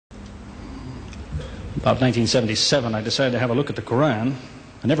About 1977, I decided to have a look at the Quran.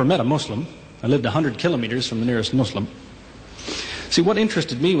 I never met a Muslim. I lived 100 kilometers from the nearest Muslim. See, what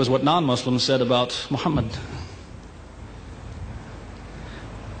interested me was what non-Muslims said about Muhammad.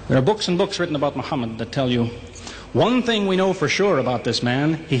 There are books and books written about Muhammad that tell you, one thing we know for sure about this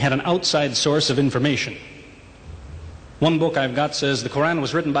man, he had an outside source of information. One book I've got says the Quran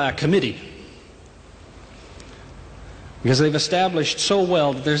was written by a committee, because they've established so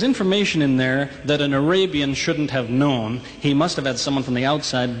well that there's information in there that an Arabian shouldn't have known. He must have had someone from the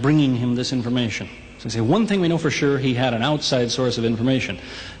outside bringing him this information. So they say, one thing we know for sure, he had an outside source of information.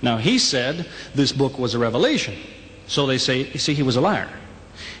 Now, he said this book was a revelation. So they say, you see, he was a liar.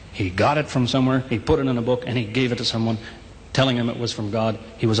 He got it from somewhere, he put it in a book, and he gave it to someone, telling him it was from God.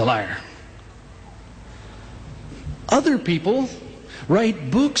 He was a liar. Other people write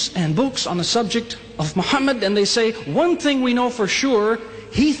books and books on the subject of Muhammad, and they say, one thing we know for sure,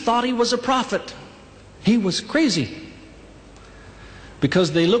 he thought he was a prophet. He was crazy.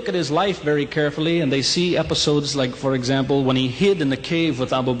 Because they look at his life very carefully, and they see episodes like, for example, when he hid in the cave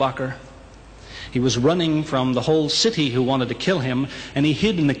with Abu Bakr. He was running from the whole city who wanted to kill him, and he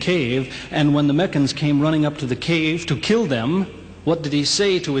hid in the cave, and when the Meccans came running up to the cave to kill them, what did he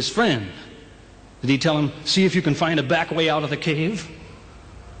say to his friend? Did he tell him, see if you can find a back way out of the cave?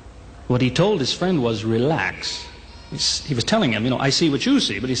 What he told his friend was, relax. He was telling him, I see what you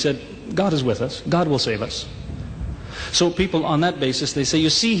see, but he said, God is with us. God will save us. So people on that basis, they say, you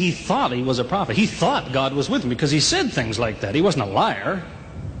see, he thought he was a prophet. He thought God was with him because he said things like that. He wasn't a liar.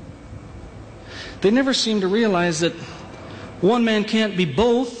 They never seem to realize that one man can't be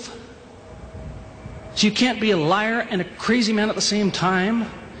both. So you can't be a liar and a crazy man at the same time.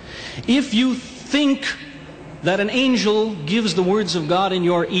 If you think that an angel gives the words of God in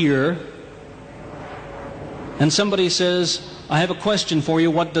your ear, and somebody says, I have a question for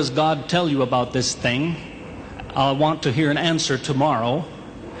you, what does God tell you about this thing? I want to hear an answer tomorrow.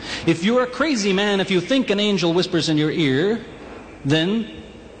 If you're a crazy man, if you think an angel whispers in your ear, then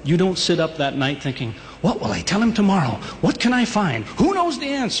you don't sit up that night thinking, what will I tell him tomorrow? What can I find? Who knows the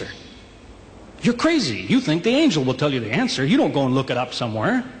answer? You're crazy. You think the angel will tell you the answer. You don't go and look it up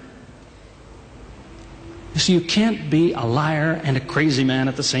somewhere. You see, you can't be a liar and a crazy man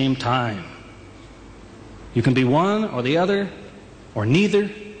at the same time. You can be one or the other, or neither,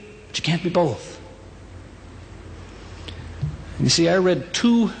 but you can't be both. You see, I read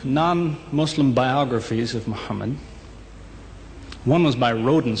two non-Muslim biographies of Muhammad. One was by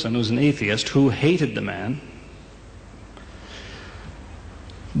Rodenson, who's an atheist, who hated the man.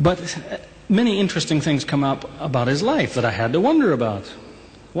 But many interesting things come up about his life that I had to wonder about.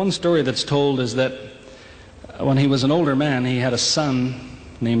 One story that's told is that when he was an older man, he had a son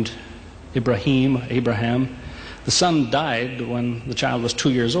named Abraham. The son died when the child was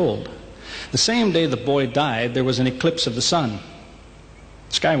 2 years old. The same day the boy died, there was an eclipse of the sun.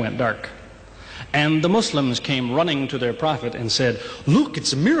 The sky went dark. And the Muslims came running to their prophet and said, look,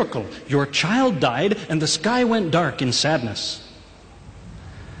 it's a miracle. Your child died and the sky went dark in sadness.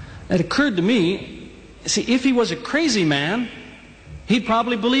 It occurred to me, see, if he was a crazy man, he'd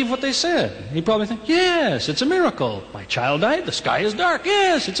probably believe what they said. He'd probably think, yes, it's a miracle. My child died, the sky is dark.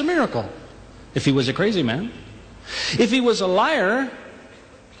 Yes, it's a miracle. If he was a crazy man. If he was a liar,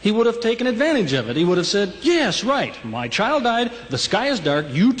 he would have taken advantage of it. He would have said, yes, right, my child died, the sky is dark,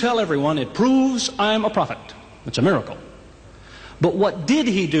 you tell everyone, it proves I'm a prophet. It's a miracle. But what did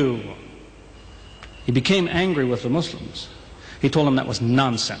he do? He became angry with the Muslims. He told them that was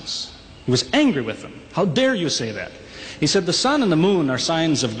nonsense. He was angry with them. How dare you say that? He said, the sun and the moon are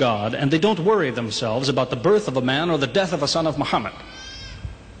signs of God, and they don't worry themselves about the birth of a man or the death of a son of Muhammad.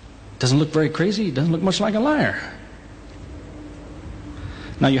 Doesn't look very crazy. He doesn't look much like a liar.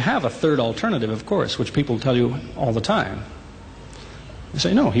 Now you have a third alternative, of course, which people tell you all the time. They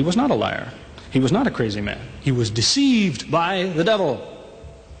say, no, he was not a liar. He was not a crazy man. He was deceived by the devil.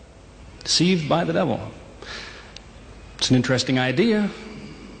 Deceived by the devil. It's an interesting idea.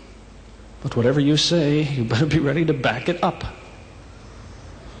 But whatever you say, you better be ready to back it up.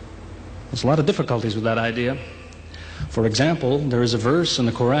 There's a lot of difficulties with that idea. For example, there is a verse in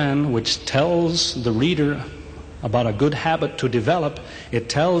the Quran which tells the reader about a good habit to develop. It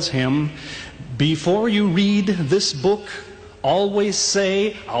tells him, before you read this book, always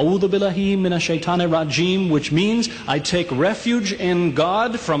say, A'udhu billahi minash shaitani rajim, which means, I take refuge in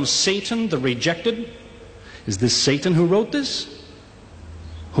God from Satan the rejected. Is this Satan who wrote this?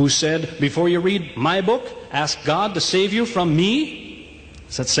 Who said, before you read my book, ask God to save you from me?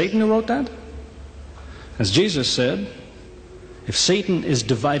 Is that Satan who wrote that? As Jesus said, if Satan is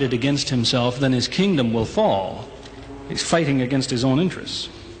divided against himself, then his kingdom will fall. He's fighting against his own interests.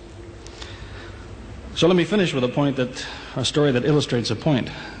 So let me finish with a story that illustrates a point.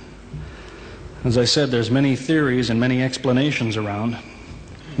 As I said, there's many theories and many explanations around.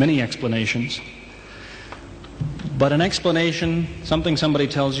 Many explanations. But an explanation, something somebody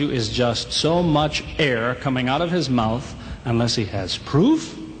tells you, is just so much air coming out of his mouth unless he has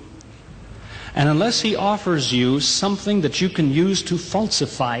proof and unless he offers you something that you can use to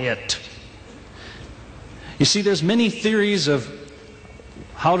falsify it. You see, there's many theories of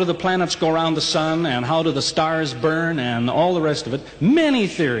how do the planets go around the sun and how do the stars burn and all the rest of it. Many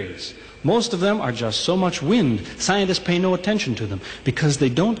theories. Most of them are just so much wind. Scientists pay no attention to them because they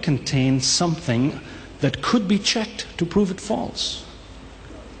don't contain something that could be checked to prove it false.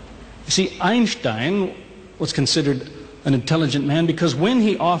 You see, Einstein was considered an intelligent man because when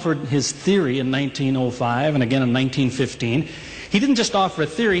he offered his theory in 1905 and again in 1915, he didn't just offer a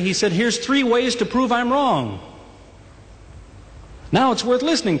theory, he said, here's 3 ways to prove I'm wrong. Now it's worth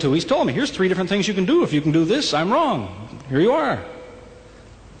listening to. He's told me, here's 3 different things you can do. If you can do this, I'm wrong. Here you are.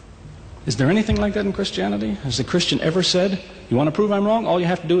 Is there anything like that in Christianity? Has the Christian ever said, you want to prove I'm wrong? All you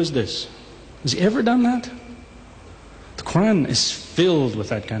have to do is this. Has he ever done that? The Quran is filled with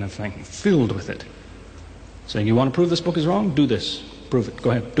that kind of thing. Filled with it. Saying, you want to prove this book is wrong? Do this. Prove it.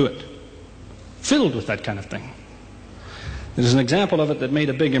 Go ahead. Do it. Filled with that kind of thing. There's an example of it that made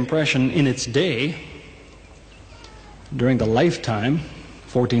a big impression in its day, during the lifetime,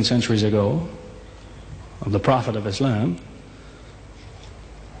 14 centuries ago, of the Prophet of Islam.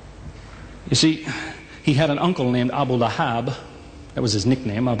 You see, he had an uncle named Abu Lahab. That was his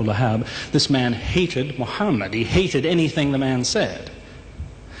nickname, Abu Lahab. This man hated Muhammad. He hated anything the man said.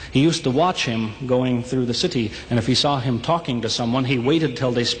 He used to watch him going through the city, and if he saw him talking to someone, he waited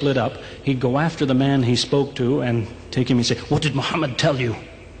till they split up. He'd go after the man he spoke to and take him and say, what did Muhammad tell you?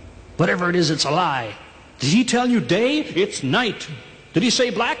 Whatever it is, it's a lie. Did he tell you day? It's night. Did he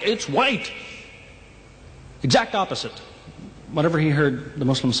say black? It's white. Exact opposite. Whatever he heard the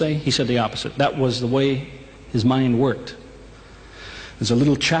Muslims say, he said the opposite. That was the way his mind worked. There's a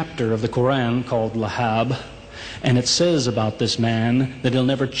little chapter of the Quran called Lahab, and it says about this man that he'll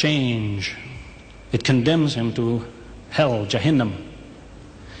never change. It condemns him to hell, Jahannam.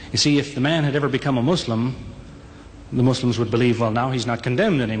 You see, if the man had ever become a Muslim, the Muslims would believe, well, now he's not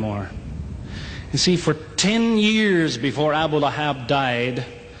condemned anymore. You see, for 10 years before Abu Lahab died,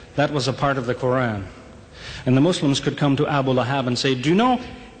 that was a part of the Quran. And the Muslims could come to Abu Lahab and say, do you know,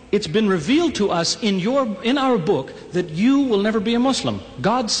 it's been revealed to us in our book that you will never be a Muslim.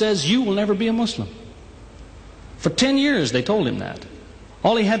 God says you will never be a Muslim. For 10 years they told him that.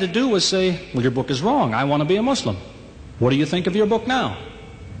 All he had to do was say, well, your book is wrong. I want to be a Muslim. What do you think of your book now?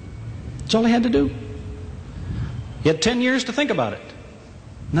 That's all he had to do. He had 10 years to think about it.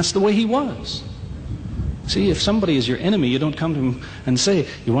 And that's the way he was. See, if somebody is your enemy, you don't come to him and say,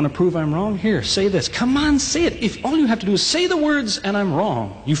 you want to prove I'm wrong? Here, say this. Come on, say it. If all you have to do is say the words and I'm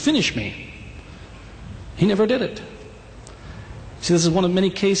wrong, you finish me. He never did it. See, this is one of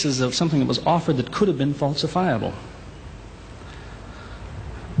many cases of something that was offered that could have been falsifiable.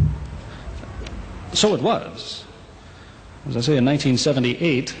 So it was. As I say, in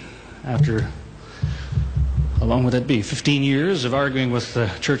 1978, after, how long would that be? 15 years of arguing with the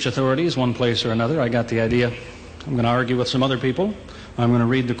church authorities, one place or another, I got the idea. I'm going to argue with some other people. I'm going to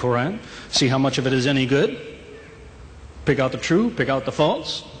read the Quran, see how much of it is any good, pick out the true, pick out the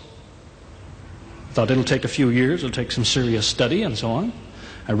false. Thought it'll take a few years, it'll take some serious study and so on.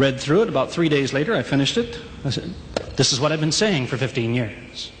 I read through it. About 3 days later, I finished it. I said, this is what I've been saying for 15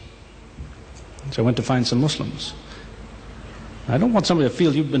 years. So I went to find some Muslims. I don't want somebody to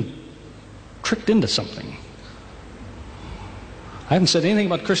feel you've been tricked into something. I haven't said anything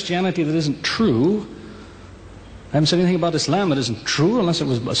about Christianity that isn't true. I haven't said anything about Islam that isn't true, unless it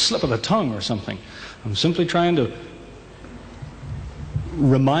was a slip of the tongue or something. I'm simply trying to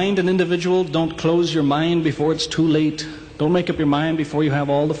remind an individual, don't close your mind before it's too late. Don't make up your mind before you have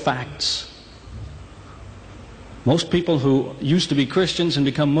all the facts. Most people who used to be Christians and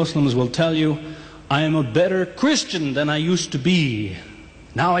become Muslims will tell you, I am a better Christian than I used to be.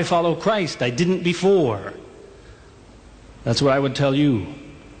 Now I follow Christ. I didn't before. That's what I would tell you.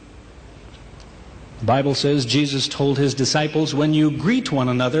 The Bible says Jesus told his disciples, when you greet one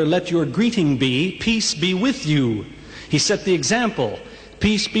another, let your greeting be, peace be with you. He set the example.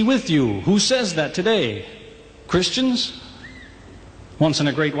 Peace be with you. Who says that today? Christians? Once in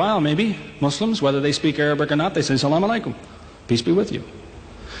a great while, maybe. Muslims, whether they speak Arabic or not, they say, Salaam alaikum. Peace be with you.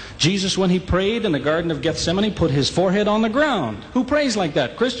 Jesus, when he prayed in the Garden of Gethsemane, put his forehead on the ground. Who prays like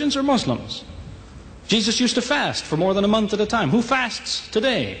that? Christians or Muslims? Jesus used to fast for more than a month at a time. Who fasts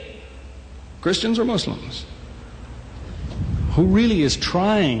today? Christians or Muslims? who really is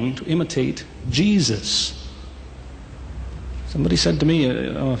trying to imitate Jesus. Somebody said to me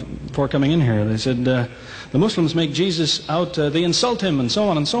before coming in here, they said, the Muslims make Jesus out, they insult him and so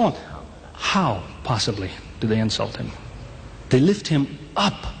on and so on. How, possibly, do they insult him? They lift him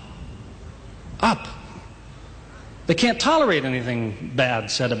up. Up. They can't tolerate anything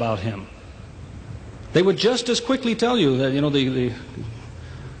bad said about him. They would just as quickly tell you that,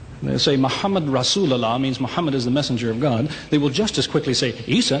 they say Muhammad Rasulullah means Muhammad is the messenger of God. They will just as quickly say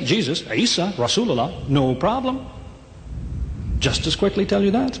Isa, Jesus, Isa, Rasulullah, no problem. Just as quickly tell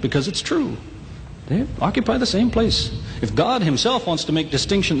you that, because it's true. They occupy the same place. If God himself wants to make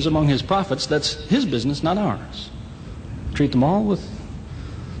distinctions among his prophets, that's his business, not ours. Treat them all with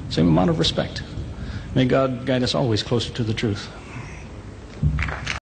the same amount of respect. May God guide us always closer to the truth.